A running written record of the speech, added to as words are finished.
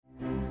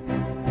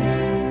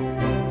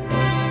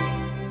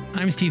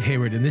I'm Steve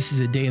Hayward, and this is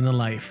A Day in the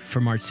Life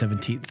for March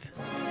 17th.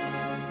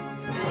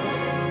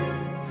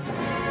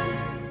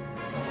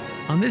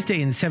 On this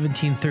day in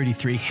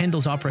 1733,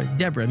 Handel's opera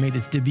Deborah made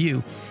its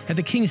debut at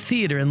the King's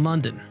Theatre in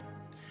London.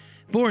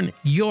 Born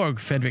Georg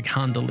Friedrich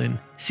Handel in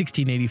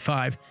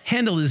 1685,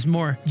 Handel is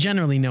more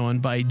generally known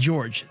by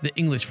George, the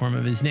English form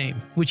of his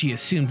name, which he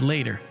assumed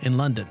later in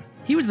London.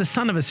 He was the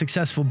son of a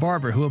successful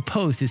barber who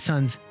opposed his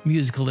son's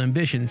musical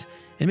ambitions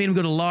and made him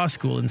go to law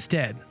school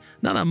instead.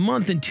 Not a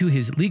month into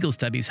his legal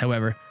studies,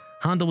 however,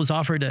 Handel was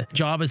offered a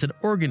job as an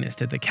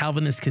organist at the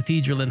Calvinist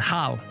Cathedral in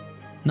Halle,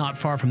 not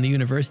far from the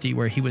university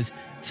where he was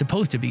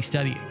supposed to be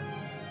studying.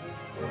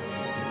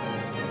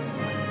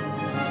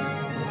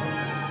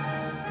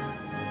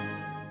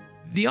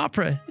 The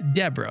opera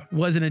Deborah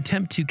was an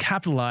attempt to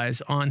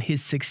capitalize on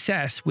his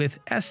success with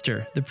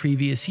Esther the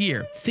previous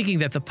year, thinking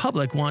that the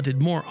public wanted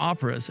more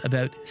operas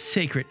about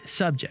sacred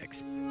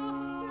subjects.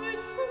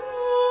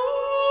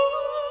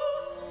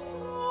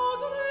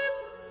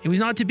 It was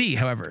not to be,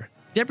 however.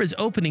 Deborah's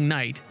opening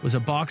night was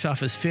a box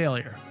office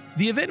failure.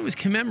 The event was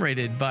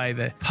commemorated by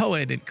the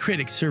poet and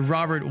critic Sir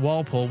Robert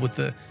Walpole with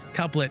the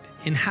couplet,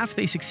 "In half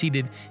they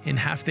succeeded, in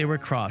half they were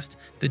crossed.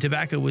 The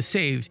tobacco was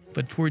saved,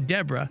 but poor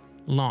Deborah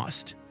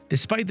lost."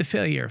 Despite the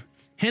failure,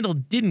 Handel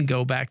didn't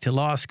go back to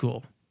law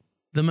school.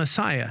 The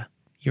Messiah,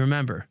 you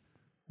remember,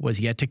 was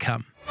yet to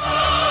come.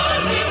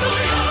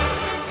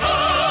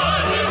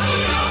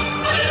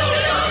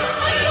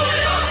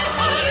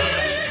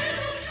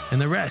 And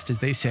the rest, as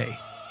they say,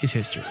 is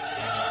history.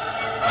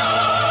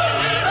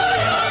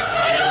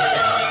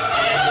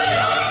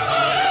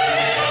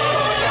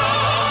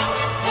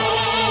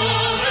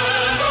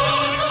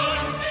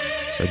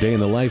 A Day in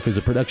the Life is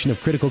a production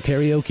of Critical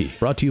Karaoke,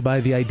 brought to you by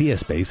the Idea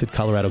Space at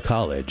Colorado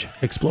College,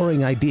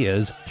 exploring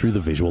ideas through the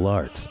visual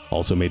arts.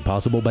 Also made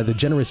possible by the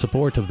generous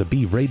support of the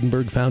B.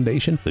 Vradenberg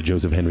Foundation, the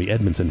Joseph Henry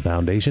Edmondson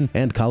Foundation,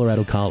 and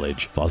Colorado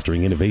College,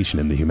 fostering innovation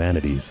in the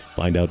humanities.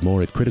 Find out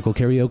more at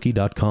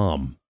criticalkaraoke.com.